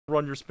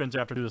run your spins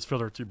after do this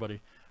filler too,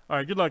 buddy. All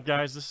right, good luck,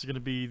 guys. This is going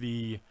to be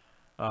the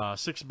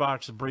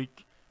 6-box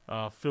break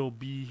fill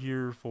B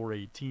here for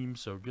a team,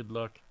 so good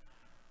luck.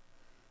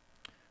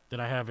 Then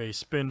I have a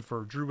spin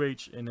for Drew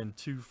H and then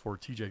 2 for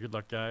TJ. Good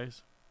luck,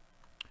 guys.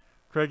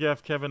 Craig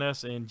F, Kevin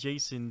S, and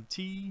Jason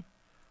T.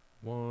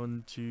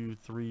 1, 2,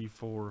 3,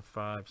 4,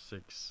 5,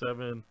 6,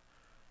 7.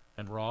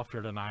 And we're off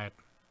here tonight.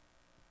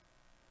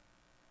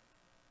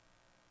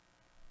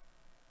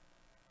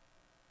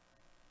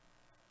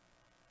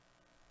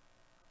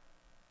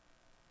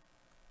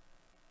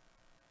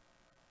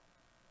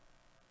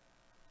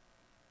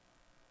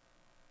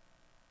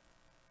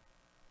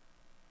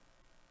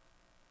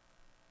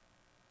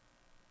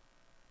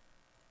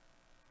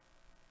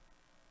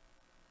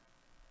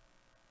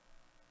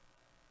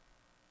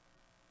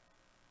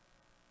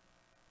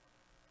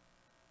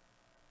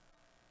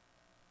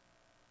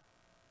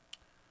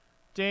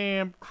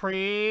 Damn,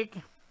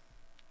 Craig.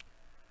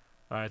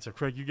 All right, so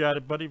Craig, you got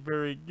it, buddy.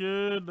 Very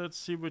good. Let's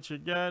see what you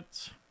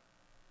got.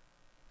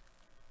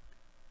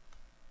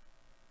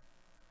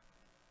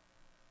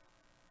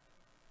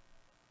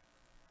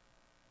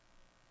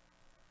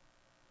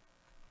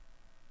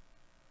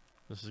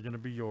 This is going to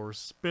be your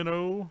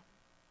spino.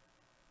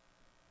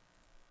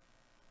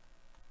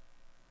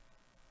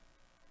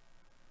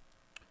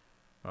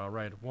 All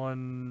right,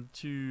 1,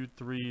 2,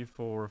 3,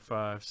 4,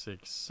 5,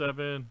 6,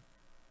 7.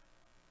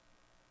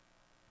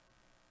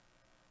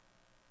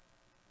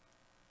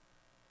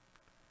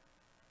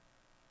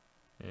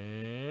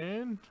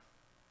 And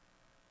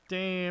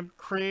damn,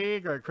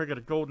 Craig. All right, Craig got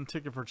a golden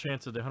ticket for a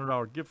chance at the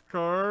 $100 gift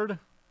card.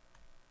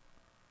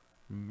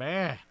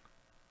 Man.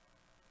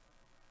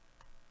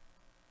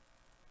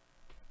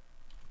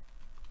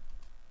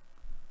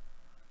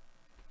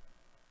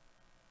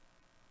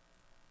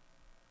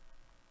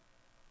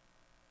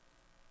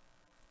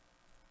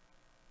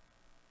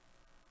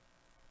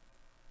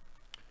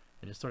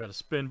 And you still got to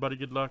spin, buddy.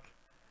 Good luck.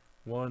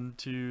 1,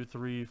 2,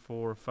 3,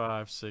 4,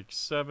 5, 6,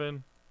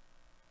 7.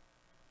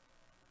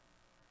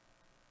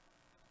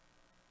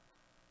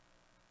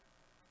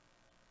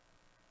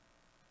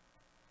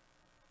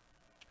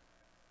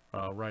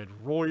 All right,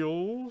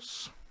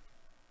 Royals.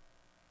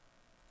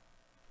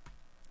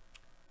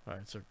 All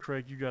right, so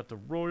Craig, you got the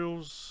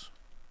Royals.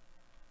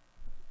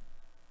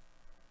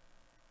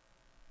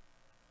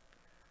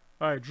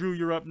 All right, Drew,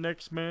 you're up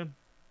next, man.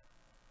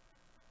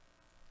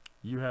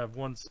 You have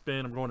 1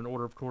 spin. I'm going in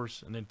order, of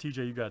course. And then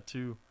TJ, you got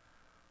 2.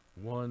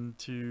 1,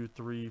 2,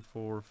 3,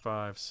 4,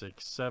 5,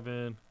 6,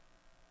 7.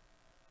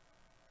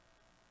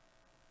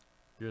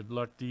 Good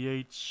luck,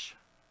 DH.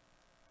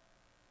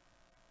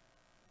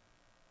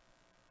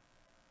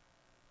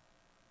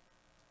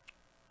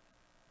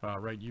 All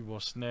right, you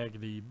will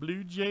snag the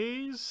Blue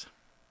Jays.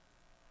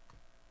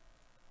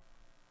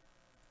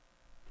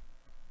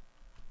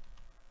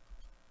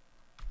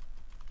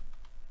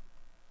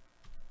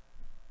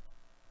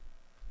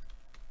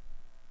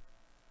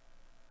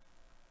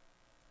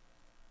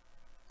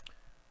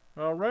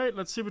 All right,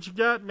 let's see what you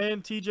got,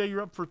 man. TJ,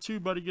 you're up for 2,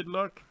 buddy. Good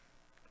luck.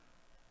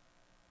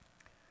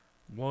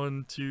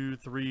 1, 2,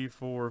 3,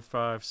 4,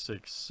 5,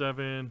 6,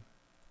 7.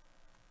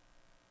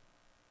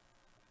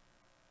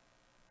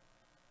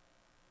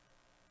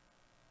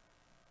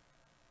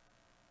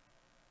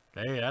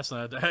 Hey, that's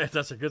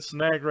a good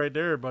snag right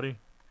there, buddy.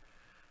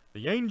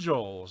 The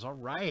Angels. All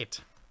right.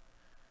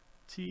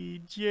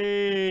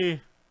 TJ.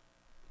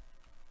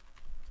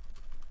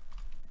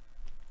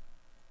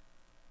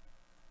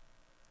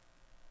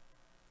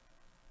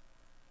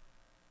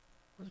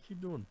 Why does it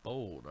keep doing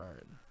bold? All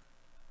right.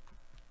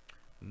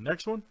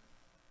 Next one.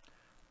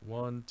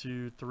 1,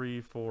 2,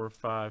 3, 4,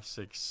 5,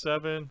 6,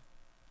 7.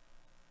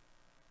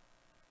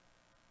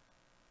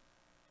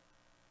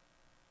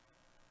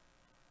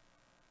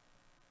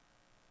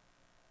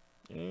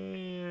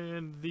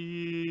 And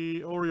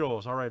the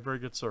Orioles. All right, very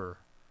good, sir.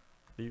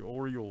 The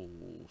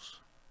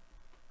Orioles.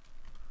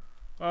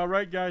 All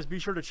right, guys, be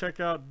sure to check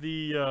out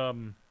the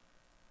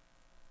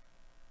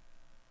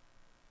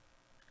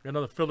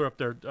another filler up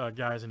there,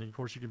 guys, and of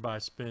course you can buy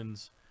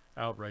spins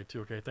outright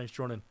too. Okay, thanks,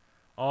 Jordan.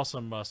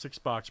 Awesome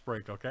 6-box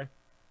break. Okay,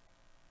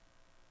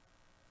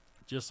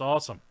 just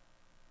awesome.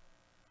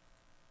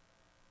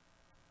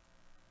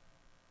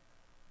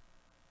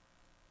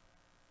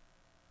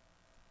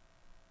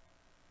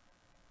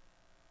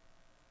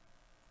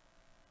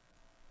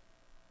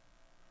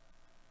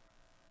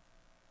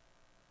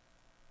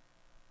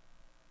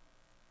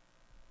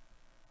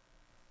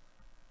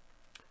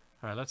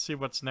 All right, let's see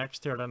what's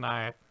next here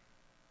tonight.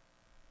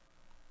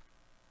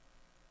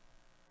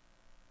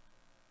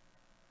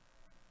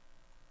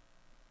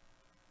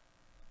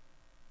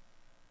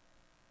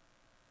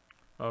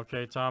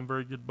 Okay, Tom,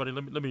 very good, buddy.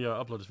 Let me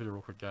upload this video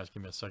real quick, guys.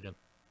 Give me a second.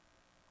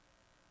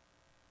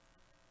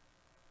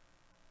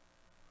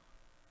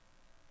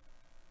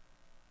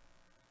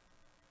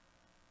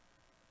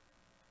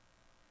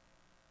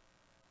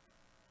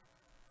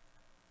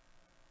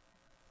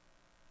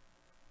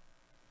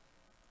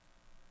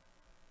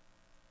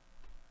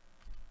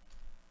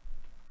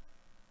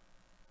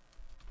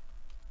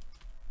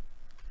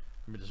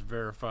 Let me just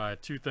verify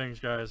two things,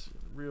 guys,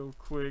 real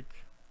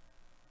quick.